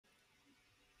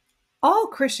All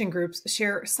Christian groups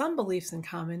share some beliefs in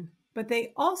common, but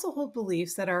they also hold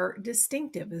beliefs that are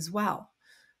distinctive as well.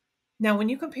 Now, when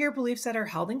you compare beliefs that are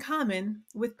held in common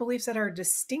with beliefs that are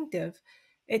distinctive,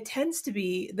 it tends to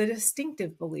be the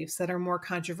distinctive beliefs that are more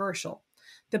controversial.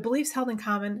 The beliefs held in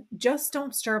common just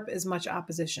don't stir up as much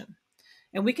opposition.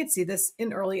 And we can see this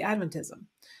in early Adventism.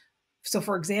 So,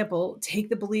 for example, take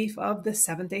the belief of the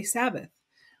Seventh-day Sabbath.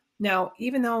 Now,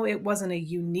 even though it wasn't a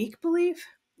unique belief,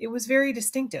 it was very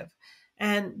distinctive.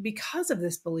 And because of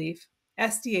this belief,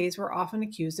 SDAs were often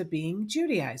accused of being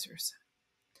Judaizers.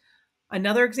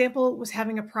 Another example was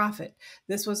having a prophet.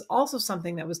 This was also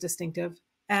something that was distinctive.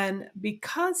 And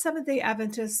because Seventh-day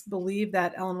Adventists believed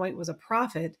that Ellen White was a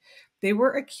prophet, they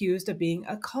were accused of being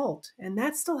a cult. And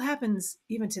that still happens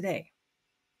even today.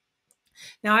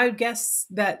 Now, I would guess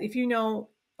that if you know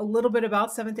a little bit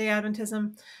about Seventh-day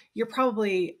Adventism, you're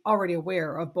probably already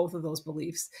aware of both of those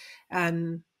beliefs.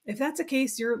 And if that's the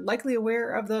case, you're likely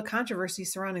aware of the controversy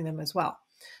surrounding them as well.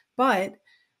 But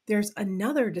there's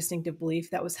another distinctive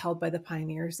belief that was held by the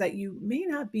pioneers that you may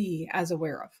not be as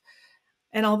aware of.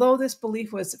 And although this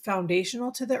belief was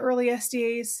foundational to the early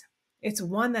SDAs, it's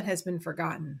one that has been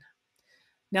forgotten.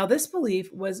 Now, this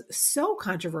belief was so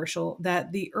controversial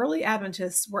that the early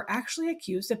Adventists were actually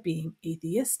accused of being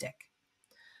atheistic.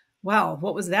 Well,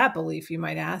 what was that belief, you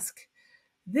might ask?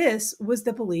 This was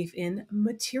the belief in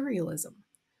materialism.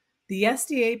 The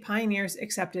SDA pioneers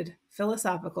accepted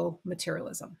philosophical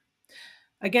materialism.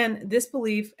 Again, this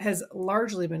belief has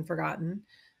largely been forgotten,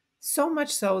 so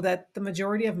much so that the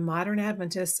majority of modern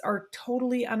Adventists are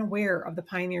totally unaware of the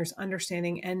pioneers'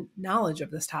 understanding and knowledge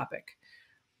of this topic.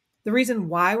 The reason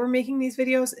why we're making these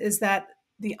videos is that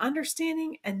the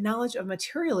understanding and knowledge of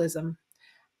materialism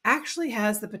actually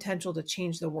has the potential to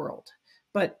change the world.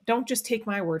 But don't just take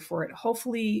my word for it.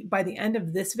 Hopefully, by the end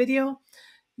of this video,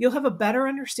 you'll have a better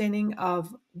understanding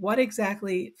of what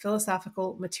exactly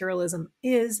philosophical materialism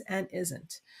is and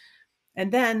isn't.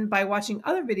 And then by watching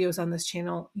other videos on this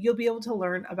channel, you'll be able to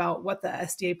learn about what the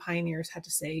SDA pioneers had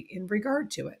to say in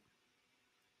regard to it.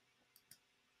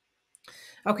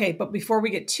 Okay, but before we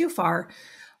get too far,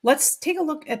 let's take a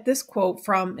look at this quote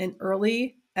from an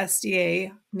early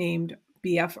SDA named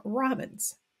B.F.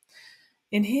 Robbins.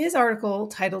 In his article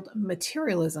titled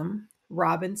Materialism,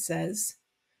 Robbins says,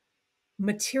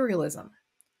 "Materialism.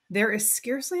 There is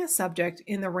scarcely a subject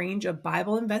in the range of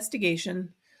Bible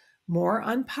investigation more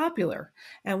unpopular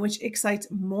and which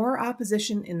excites more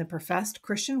opposition in the professed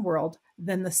Christian world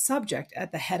than the subject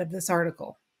at the head of this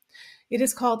article. It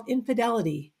is called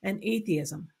infidelity and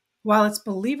atheism, while its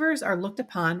believers are looked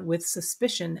upon with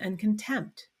suspicion and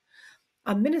contempt.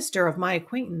 A minister of my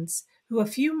acquaintance, who a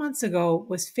few months ago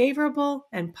was favorable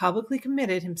and publicly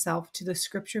committed himself to the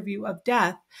scripture view of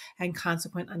death and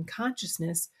consequent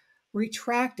unconsciousness,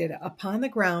 retracted upon the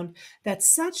ground that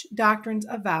such doctrines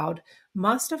avowed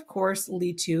must of course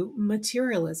lead to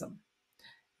materialism.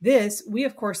 This we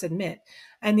of course admit,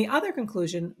 and the other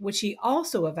conclusion, which he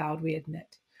also avowed, we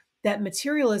admit, that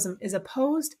materialism is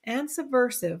opposed and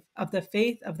subversive of the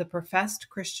faith of the professed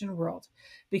Christian world,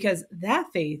 because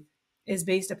that faith is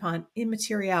based upon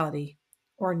immateriality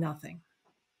or nothing."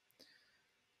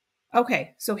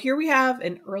 Okay, so here we have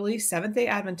an early Seventh-day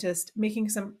Adventist making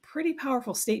some pretty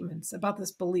powerful statements about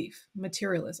this belief,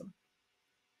 materialism.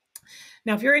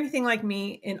 Now, if you're anything like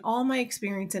me, in all my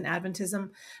experience in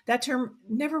Adventism, that term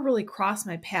never really crossed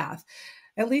my path,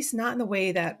 at least not in the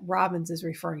way that Robbins is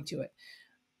referring to it.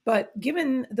 But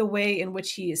given the way in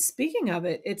which he is speaking of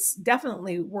it, it's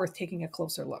definitely worth taking a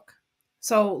closer look.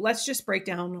 So let's just break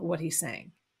down what he's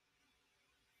saying.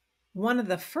 One of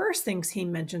the first things he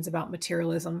mentions about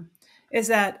materialism is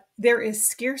that there is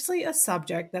scarcely a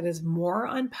subject that is more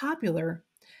unpopular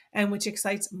and which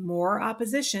excites more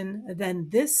opposition than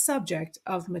this subject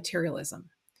of materialism.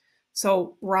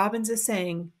 So Robbins is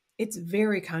saying it's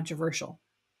very controversial.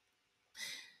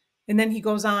 And then he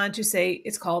goes on to say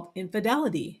it's called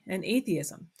infidelity and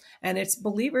atheism, and its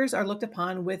believers are looked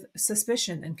upon with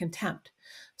suspicion and contempt.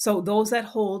 So those that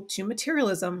hold to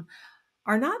materialism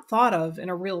are not thought of in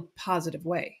a real positive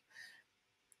way.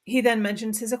 He then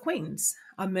mentions his acquaintance,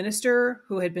 a minister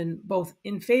who had been both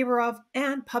in favor of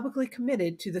and publicly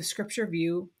committed to the scripture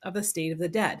view of the state of the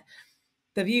dead,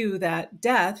 the view that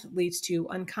death leads to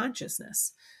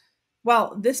unconsciousness.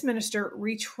 Well, this minister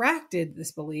retracted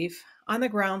this belief on the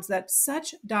grounds that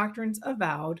such doctrines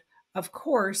avowed, of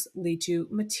course, lead to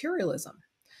materialism.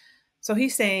 So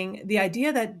he's saying the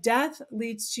idea that death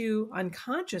leads to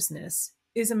unconsciousness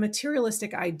is a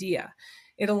materialistic idea.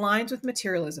 It aligns with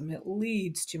materialism. It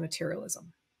leads to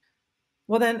materialism.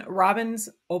 Well, then Robbins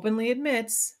openly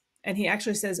admits And he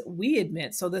actually says, we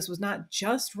admit. So this was not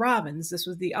just Robbins, this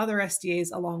was the other SDAs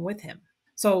along with him.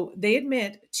 So they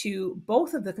admit to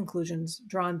both of the conclusions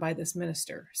drawn by this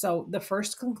minister. So the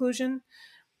first conclusion,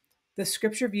 the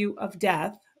scripture view of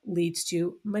death leads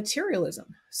to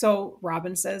materialism. So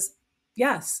Robbins says,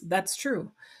 yes, that's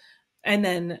true. And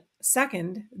then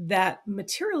second, that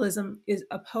materialism is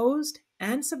opposed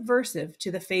and subversive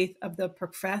to the faith of the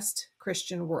professed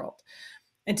Christian world.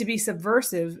 And to be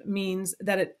subversive means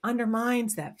that it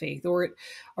undermines that faith or it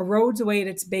erodes away at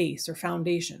its base or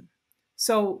foundation.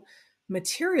 So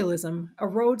materialism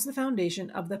erodes the foundation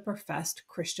of the professed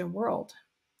Christian world.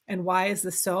 And why is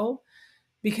this so?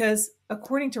 Because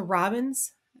according to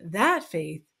Robbins, that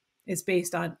faith is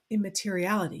based on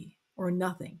immateriality or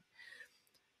nothing.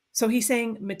 So he's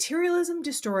saying materialism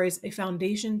destroys a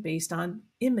foundation based on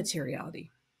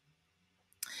immateriality.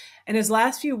 And his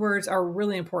last few words are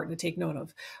really important to take note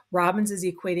of. Robbins is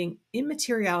equating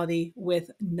immateriality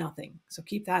with nothing. So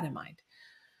keep that in mind.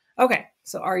 Okay,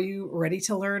 so are you ready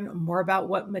to learn more about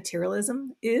what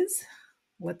materialism is?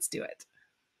 Let's do it.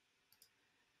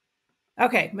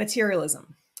 Okay,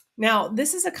 materialism. Now,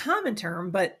 this is a common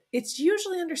term, but it's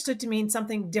usually understood to mean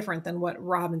something different than what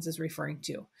Robbins is referring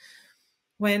to.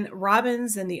 When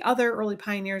Robbins and the other early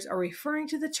pioneers are referring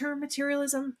to the term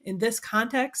materialism in this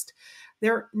context,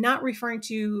 they're not referring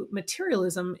to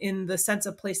materialism in the sense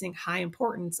of placing high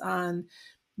importance on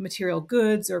material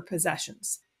goods or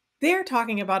possessions. They're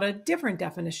talking about a different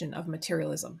definition of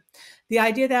materialism. The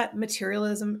idea that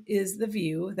materialism is the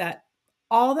view that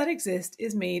all that exists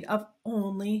is made of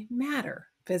only matter,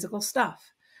 physical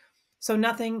stuff. So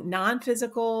nothing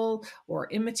non-physical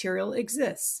or immaterial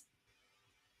exists.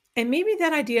 And maybe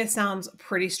that idea sounds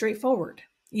pretty straightforward,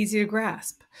 easy to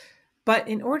grasp. But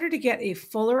in order to get a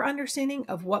fuller understanding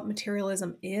of what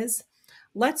materialism is,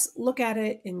 let's look at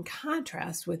it in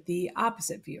contrast with the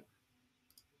opposite view,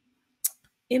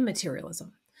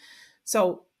 immaterialism.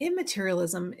 So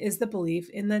immaterialism is the belief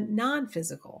in the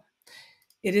non-physical.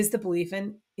 It is the belief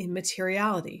in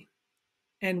immateriality.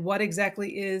 And what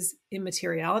exactly is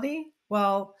immateriality?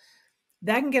 Well,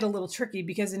 that can get a little tricky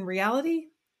because in reality,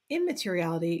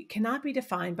 immateriality cannot be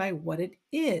defined by what it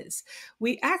is.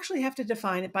 We actually have to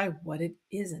define it by what it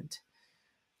isn't.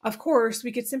 Of course,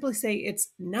 we could simply say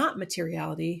it's not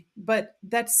materiality, but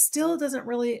that still doesn't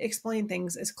really explain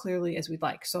things as clearly as we'd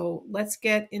like. So let's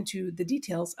get into the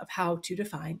details of how to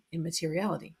define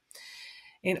immateriality.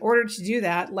 In order to do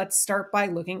that, let's start by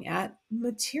looking at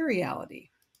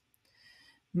materiality.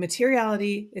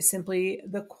 Materiality is simply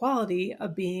the quality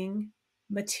of being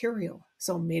material,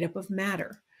 so made up of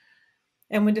matter.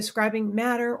 And when describing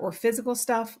matter or physical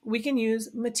stuff, we can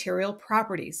use material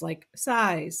properties like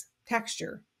size,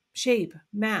 texture, shape,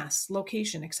 mass,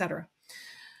 location, etc.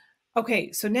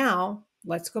 Okay, so now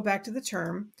let's go back to the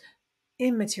term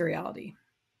immateriality.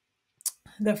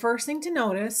 The first thing to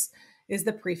notice is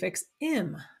the prefix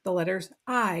im, the letters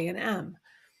I and M.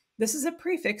 This is a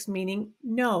prefix meaning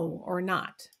no or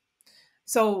not.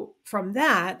 So from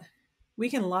that, we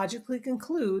can logically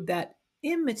conclude that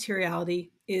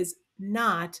immateriality is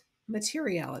not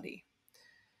materiality.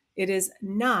 It is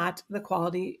not the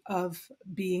quality of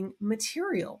being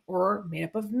material or made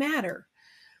up of matter.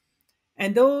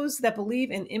 And those that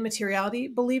believe in immateriality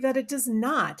believe that it does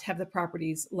not have the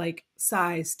properties like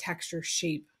size, texture,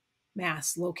 shape,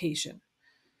 mass, location.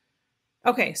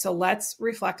 Okay, so let's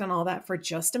reflect on all that for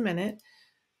just a minute.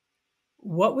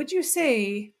 What would you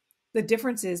say the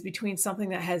difference is between something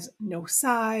that has no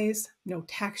size, no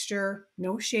texture,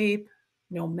 no shape,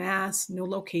 no mass, no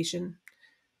location,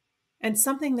 and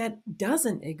something that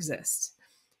doesn't exist?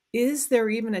 Is there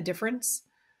even a difference?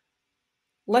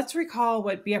 Let's recall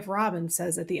what B.F. Robbins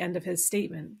says at the end of his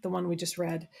statement, the one we just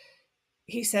read.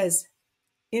 He says,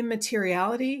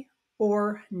 immateriality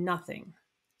or nothing.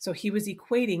 So he was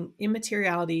equating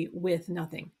immateriality with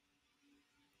nothing.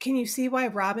 Can you see why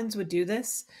Robbins would do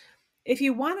this? If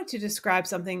you wanted to describe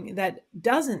something that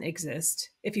doesn't exist,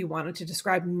 if you wanted to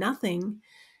describe nothing,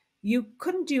 you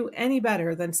couldn't do any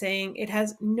better than saying it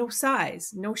has no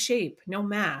size, no shape, no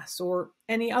mass, or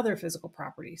any other physical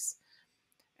properties.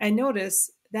 And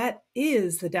notice that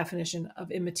is the definition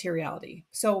of immateriality.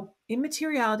 So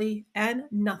immateriality and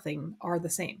nothing are the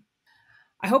same.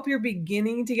 I hope you're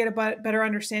beginning to get a better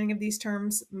understanding of these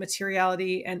terms,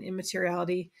 materiality and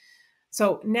immateriality.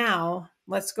 So now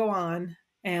let's go on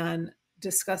and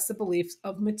discuss the beliefs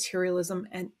of materialism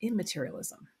and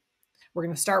immaterialism. We're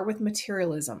going to start with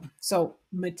materialism. So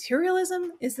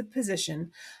materialism is the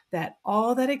position that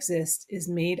all that exists is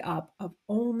made up of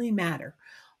only matter,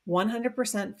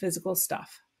 100% physical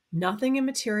stuff. Nothing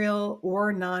immaterial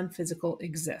or non-physical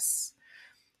exists.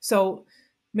 So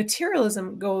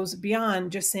Materialism goes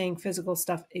beyond just saying physical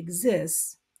stuff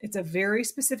exists. It's a very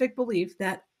specific belief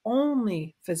that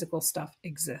only physical stuff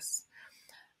exists.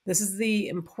 This is the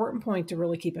important point to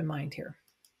really keep in mind here.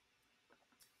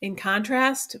 In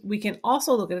contrast, we can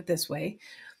also look at it this way.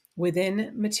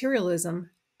 Within materialism,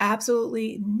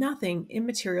 absolutely nothing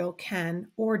immaterial can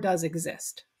or does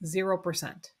exist.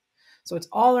 0%. So it's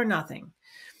all or nothing.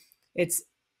 It's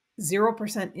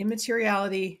 0%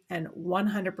 immateriality and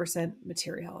 100%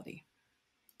 materiality.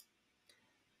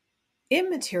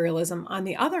 Immaterialism, on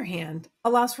the other hand,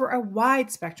 allows for a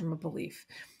wide spectrum of belief.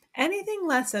 Anything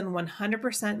less than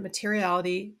 100%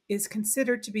 materiality is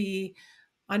considered to be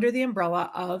under the umbrella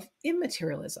of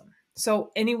immaterialism.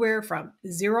 So anywhere from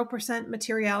 0%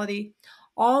 materiality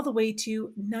all the way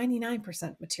to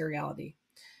 99% materiality.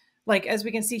 Like, as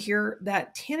we can see here,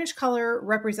 that tannish color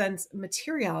represents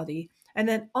materiality, and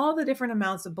then all the different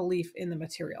amounts of belief in the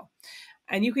material.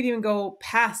 And you could even go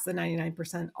past the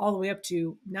 99% all the way up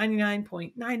to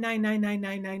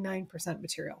 99.9999999%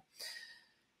 material.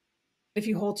 If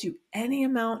you hold to any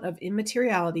amount of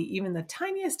immateriality, even the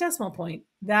tiniest decimal point,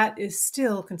 that is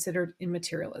still considered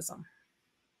immaterialism.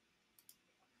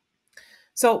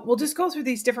 So we'll just go through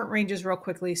these different ranges real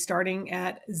quickly, starting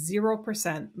at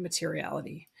 0%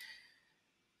 materiality.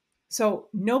 So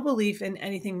no belief in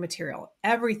anything material.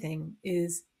 Everything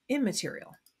is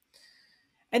immaterial.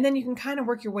 And then you can kind of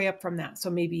work your way up from that. So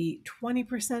maybe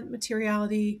 20%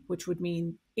 materiality, which would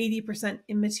mean 80%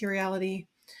 immateriality,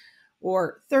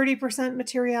 or 30%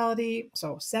 materiality,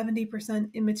 so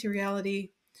 70%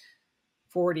 immateriality,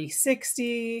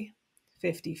 40-60,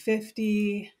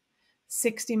 50-50,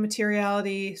 60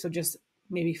 materiality, so just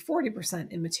maybe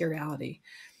 40% immateriality,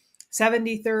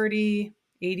 70-30,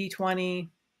 80-20.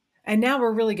 And now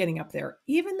we're really getting up there.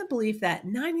 Even the belief that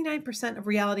 99% of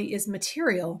reality is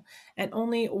material and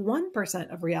only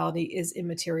 1% of reality is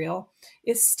immaterial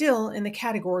is still in the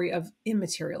category of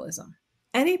immaterialism.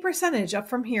 Any percentage up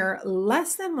from here,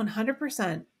 less than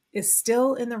 100%, is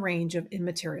still in the range of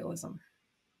immaterialism.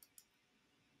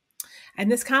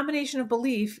 And this combination of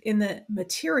belief in the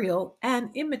material and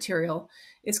immaterial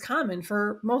is common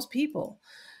for most people.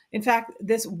 In fact,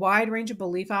 this wide range of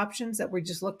belief options that we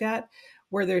just looked at,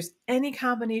 where there's any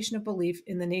combination of belief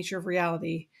in the nature of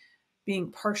reality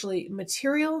being partially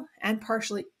material and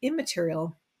partially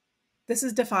immaterial, this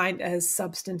is defined as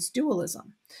substance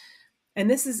dualism. And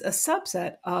this is a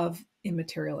subset of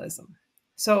immaterialism.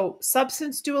 So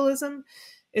substance dualism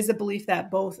is the belief that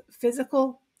both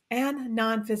physical and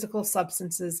non-physical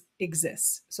substances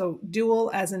exist. So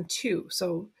dual as in two.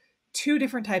 So two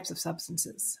different types of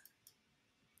substances.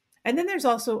 And then there's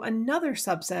also another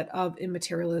subset of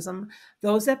immaterialism,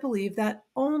 those that believe that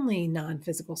only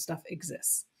non-physical stuff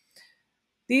exists.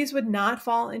 These would not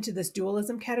fall into this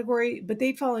dualism category, but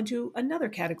they'd fall into another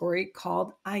category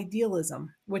called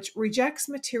idealism, which rejects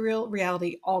material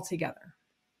reality altogether.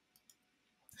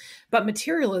 But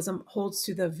materialism holds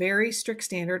to the very strict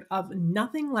standard of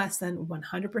nothing less than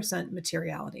 100%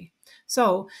 materiality.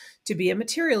 So to be a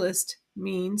materialist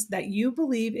means that you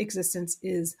believe existence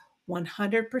is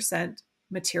 100%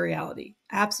 materiality,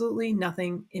 absolutely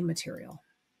nothing immaterial.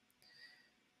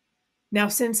 Now,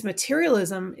 since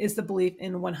materialism is the belief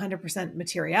in 100%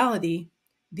 materiality,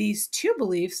 these two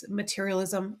beliefs,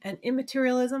 materialism and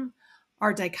immaterialism,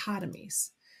 are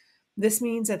dichotomies. This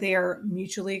means that they are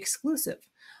mutually exclusive.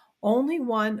 Only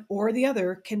one or the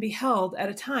other can be held at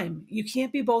a time. You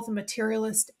can't be both a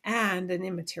materialist and an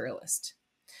immaterialist.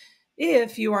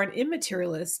 If you are an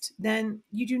immaterialist, then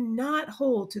you do not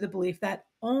hold to the belief that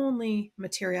only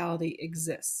materiality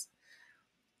exists.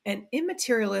 An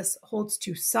immaterialist holds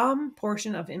to some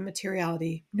portion of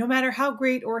immateriality, no matter how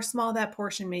great or small that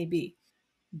portion may be.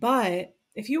 But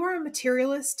if you are a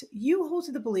materialist, you hold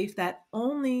to the belief that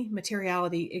only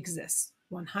materiality exists,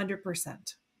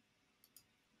 100%.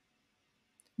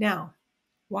 Now,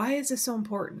 why is this so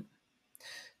important?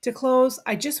 To close,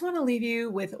 I just want to leave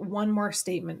you with one more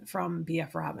statement from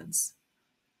B.F. Robbins.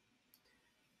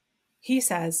 He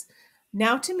says,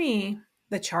 "Now to me,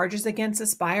 the charges against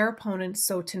us by our opponents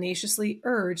so tenaciously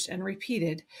urged and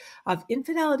repeated of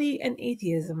infidelity and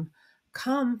atheism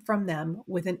come from them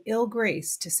with an ill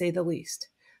grace, to say the least.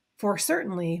 For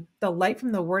certainly the light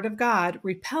from the word of God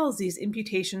repels these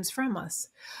imputations from us,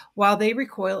 while they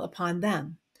recoil upon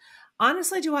them.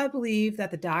 Honestly do I believe that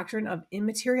the doctrine of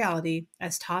immateriality,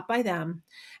 as taught by them,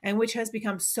 and which has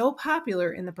become so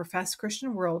popular in the professed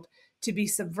Christian world, to be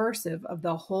subversive of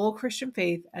the whole Christian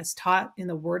faith as taught in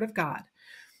the Word of God,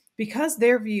 because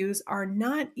their views are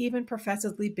not even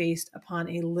professedly based upon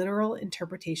a literal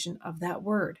interpretation of that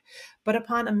word, but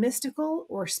upon a mystical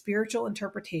or spiritual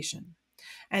interpretation.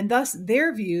 And thus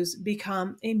their views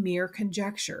become a mere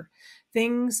conjecture,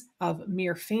 things of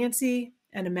mere fancy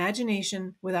and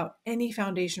imagination without any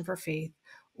foundation for faith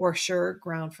or sure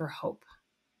ground for hope.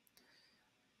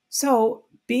 So,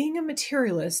 being a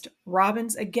materialist,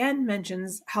 Robbins again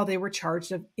mentions how they were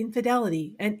charged of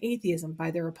infidelity and atheism by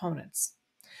their opponents.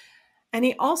 And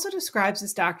he also describes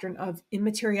this doctrine of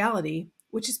immateriality,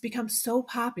 which has become so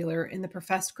popular in the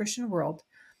professed Christian world,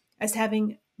 as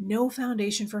having no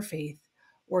foundation for faith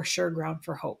or sure ground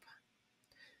for hope.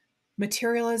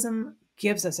 Materialism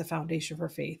gives us a foundation for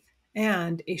faith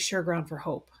and a sure ground for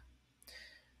hope.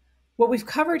 What we've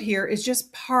covered here is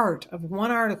just part of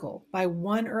one article by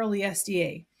one early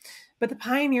SDA, but the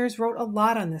pioneers wrote a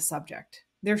lot on this subject.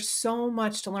 There's so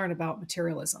much to learn about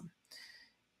materialism.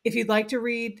 If you'd like to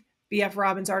read B.F.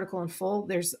 Robbins' article in full,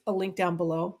 there's a link down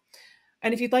below.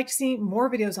 And if you'd like to see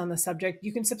more videos on the subject,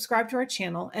 you can subscribe to our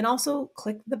channel and also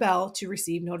click the bell to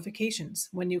receive notifications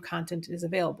when new content is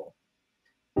available.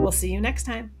 We'll see you next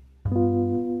time.